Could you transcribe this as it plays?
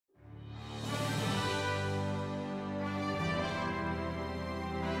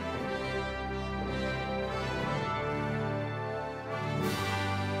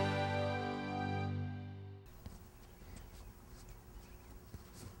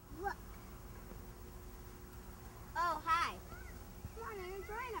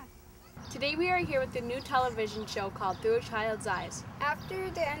Today we are here with a new television show called Through a Child's Eyes. After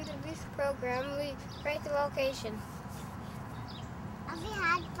the end of this program, we write the location. If we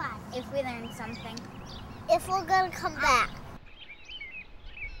had fun. If we learned something. If we're gonna come back.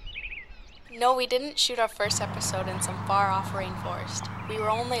 No, we didn't shoot our first episode in some far-off rainforest. We were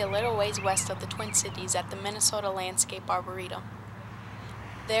only a little ways west of the Twin Cities at the Minnesota Landscape Arboretum.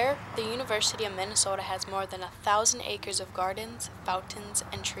 There, the University of Minnesota has more than 1,000 acres of gardens, fountains,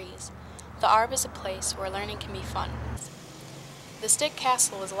 and trees. The Arb is a place where learning can be fun. The Stick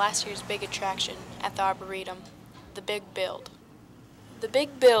Castle was last year's big attraction at the Arboretum, the Big Build. The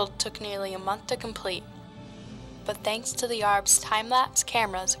Big Build took nearly a month to complete, but thanks to the Arb's time-lapse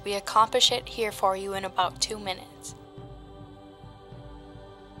cameras, we accomplish it here for you in about 2 minutes.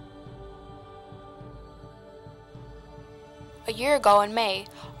 A year ago in May,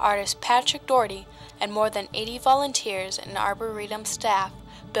 artist Patrick Doherty and more than 80 volunteers and Arboretum staff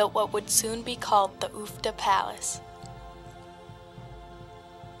built what would soon be called the UFTA Palace.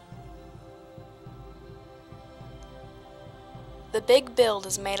 The Big Build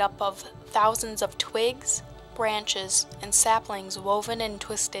is made up of thousands of twigs, branches, and saplings woven and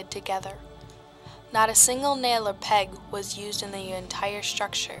twisted together. Not a single nail or peg was used in the entire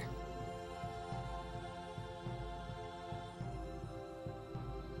structure.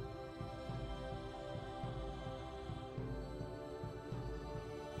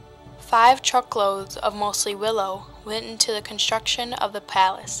 Five truckloads of mostly willow went into the construction of the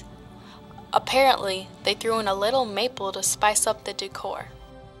palace. Apparently, they threw in a little maple to spice up the decor.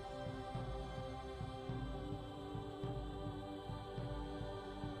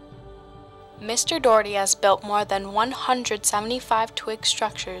 Mr. Doherty has built more than 175 twig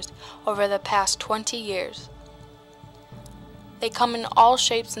structures over the past 20 years. They come in all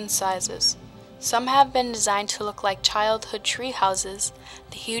shapes and sizes. Some have been designed to look like childhood tree houses,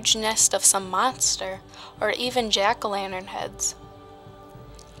 the huge nest of some monster, or even jack-o'-lantern heads.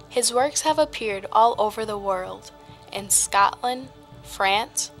 His works have appeared all over the world, in Scotland,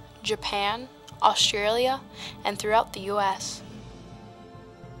 France, Japan, Australia, and throughout the U.S.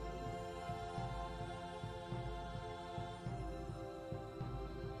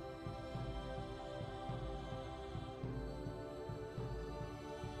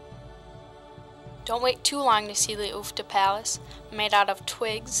 Don't wait too long to see the UFTA Palace. Made out of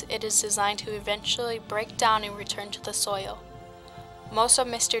twigs, it is designed to eventually break down and return to the soil. Most of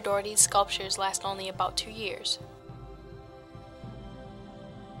Mr. Doherty's sculptures last only about 2 years.